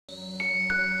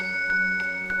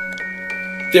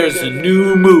There's a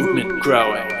new movement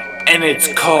growing, and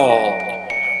it's called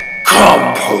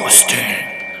composting.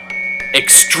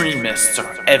 Extremists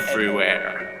are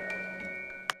everywhere.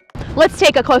 Let's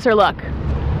take a closer look.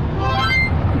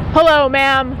 Hello,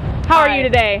 ma'am. How are you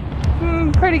today?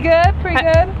 Pretty good, pretty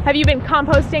good. Have you been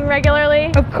composting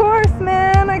regularly? Of course,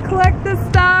 man. I collect this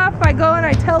stuff. I go and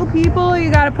I tell people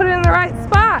you gotta put it in the right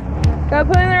spot. Gotta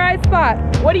put it in the right spot.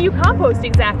 What do you compost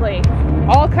exactly?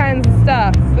 All kinds of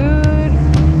stuff. Food,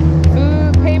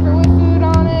 paper with food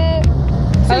on it.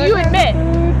 So you admit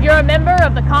you're a member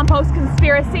of the compost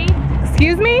conspiracy?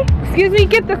 Excuse me? Excuse me,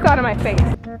 get this out of my face.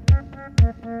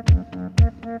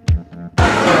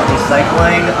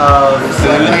 Recycling of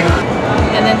food.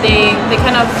 And then they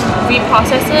kind of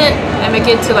reprocess it and make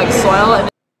it to like soil.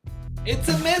 It's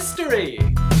a mystery!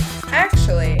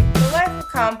 Actually, the life of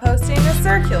composting is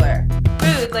circular.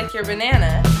 Food, like your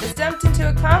banana, is dumped into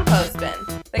a compost bin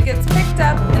that gets picked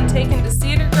up and taken to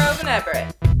Cedar Grove and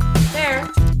Everett. There,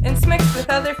 it's mixed with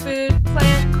other food,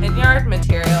 plant, and yard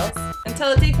materials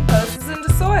until it decomposes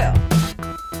into soil.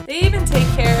 They even take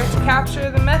care to capture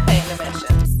the methane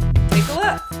emissions. Take a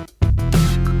look.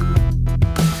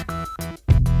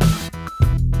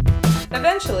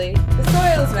 Eventually, the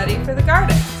soil is ready for the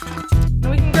garden,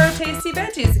 and we can grow tasty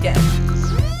veggies again.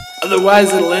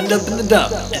 Otherwise it'll end up in the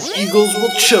dump, and eagles will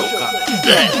choke on it.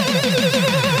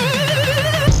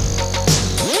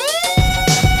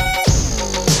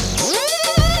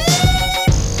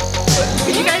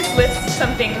 Could you guys list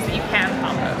some things that you can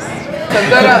compost? So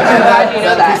good, I'm glad you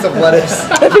know that. A piece of lettuce.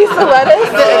 A piece of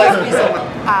lettuce?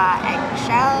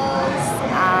 Eggshells,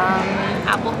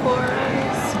 apple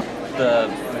cores.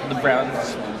 The brown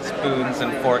spoons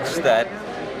and forks that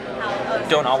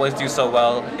don't always do so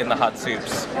well in the hot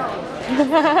soups.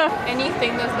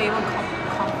 Anything that's labeled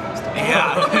compostable.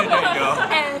 Yeah, there you go.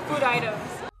 And food items.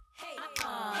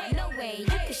 No way you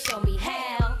can show me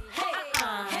how.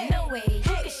 No way you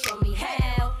can show me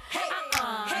how.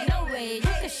 No way you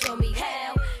can show me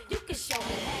how. You can show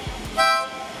me how.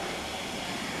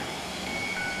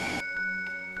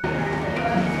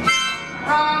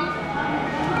 Wrong.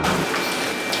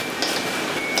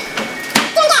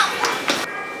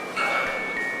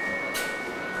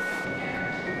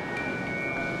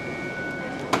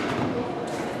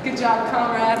 Good job,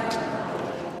 comrade.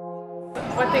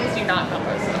 What things do you not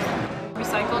compost?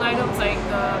 Recycled items like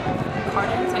the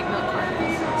cartons, like milk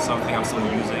cartons. Something I'm still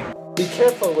using. Be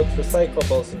careful with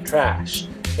recyclables and trash.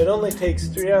 It only takes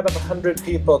 3 out of 100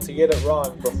 people to get it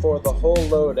wrong before the whole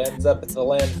load ends up at the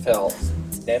landfill,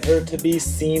 never to be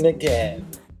seen again.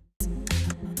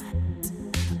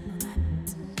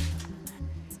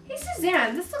 Hey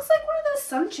Suzanne, this looks like one of those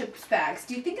Sun Chips bags.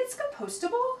 Do you think it's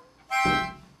compostable?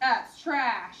 That's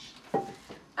trash.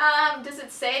 Does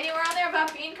it say anywhere on there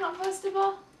about being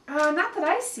compostable? Not that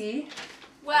I see.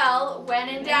 Well, when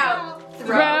in doubt,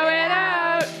 Throw it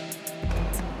out.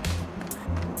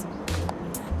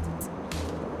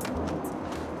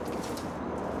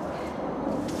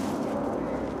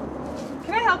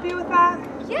 Can I help you with that?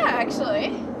 Yeah,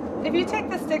 actually. If you take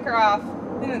the sticker off,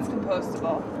 then it's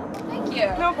compostable. Thank you.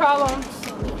 No problem.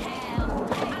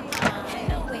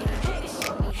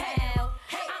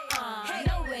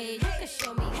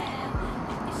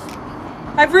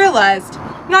 I've realized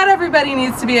not everybody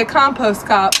needs to be a compost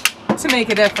cop to make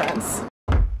a difference.